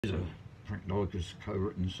There's a Frank Dycus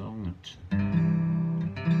co-written song that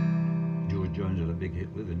George Jones had a big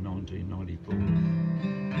hit with in 1994.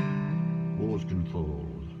 Walls Can Fall.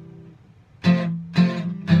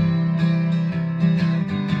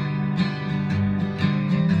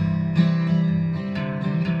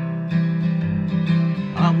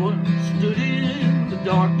 I once stood in the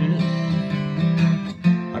darkness,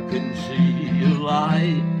 I couldn't see a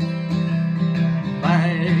light.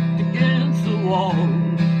 Backed against the wall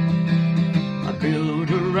I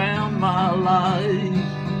built around my life.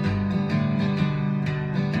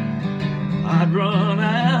 I'd run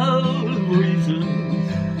out of reasons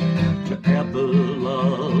to ever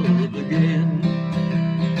love again,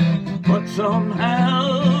 but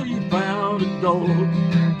somehow you found a door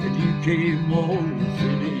and you came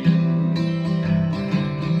waltzing in.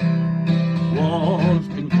 Walls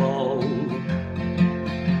can fall,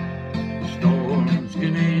 storms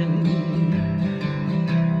can end,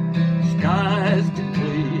 skies can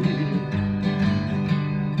clear,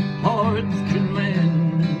 hearts can mend.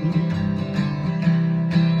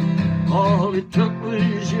 All it took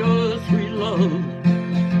was your sweet love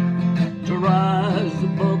to rise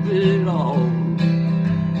above it all.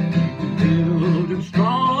 You can build them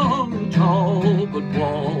strong and tall, but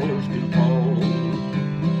walls can fall.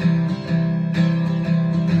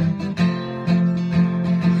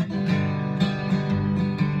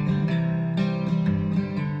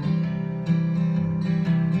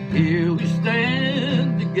 Here we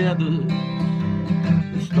stand together,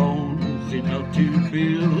 the stones enough to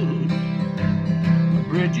build a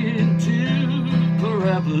bridge into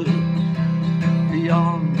forever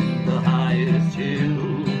beyond the highest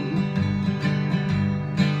hill.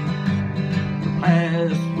 The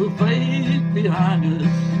past will fade behind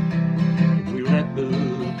us if we let the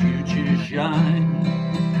future shine.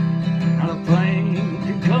 Not a flame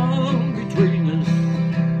can come between us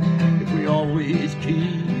if we always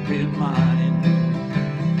keep in mind.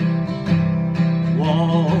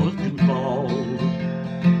 Walls can fall,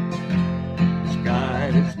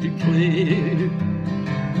 skies can clear,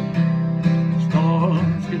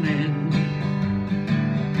 storms can end,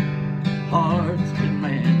 hearts can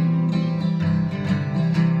mend.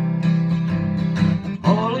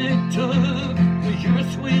 All it took was your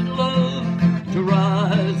sweet love to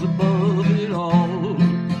rise above it all.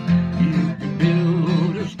 You can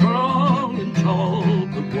build a strong and tall,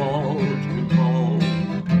 but walls can fall.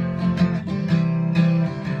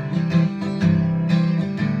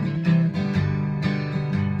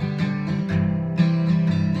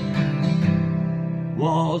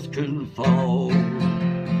 Walls can fall,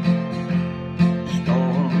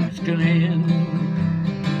 storms can end,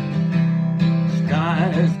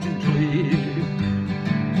 skies can clear,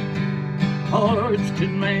 hearts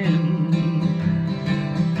can mend.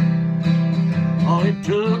 All it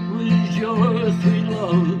took was your sweet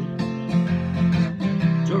love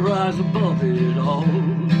to rise above it all.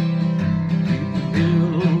 You can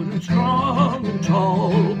build them strong and tall,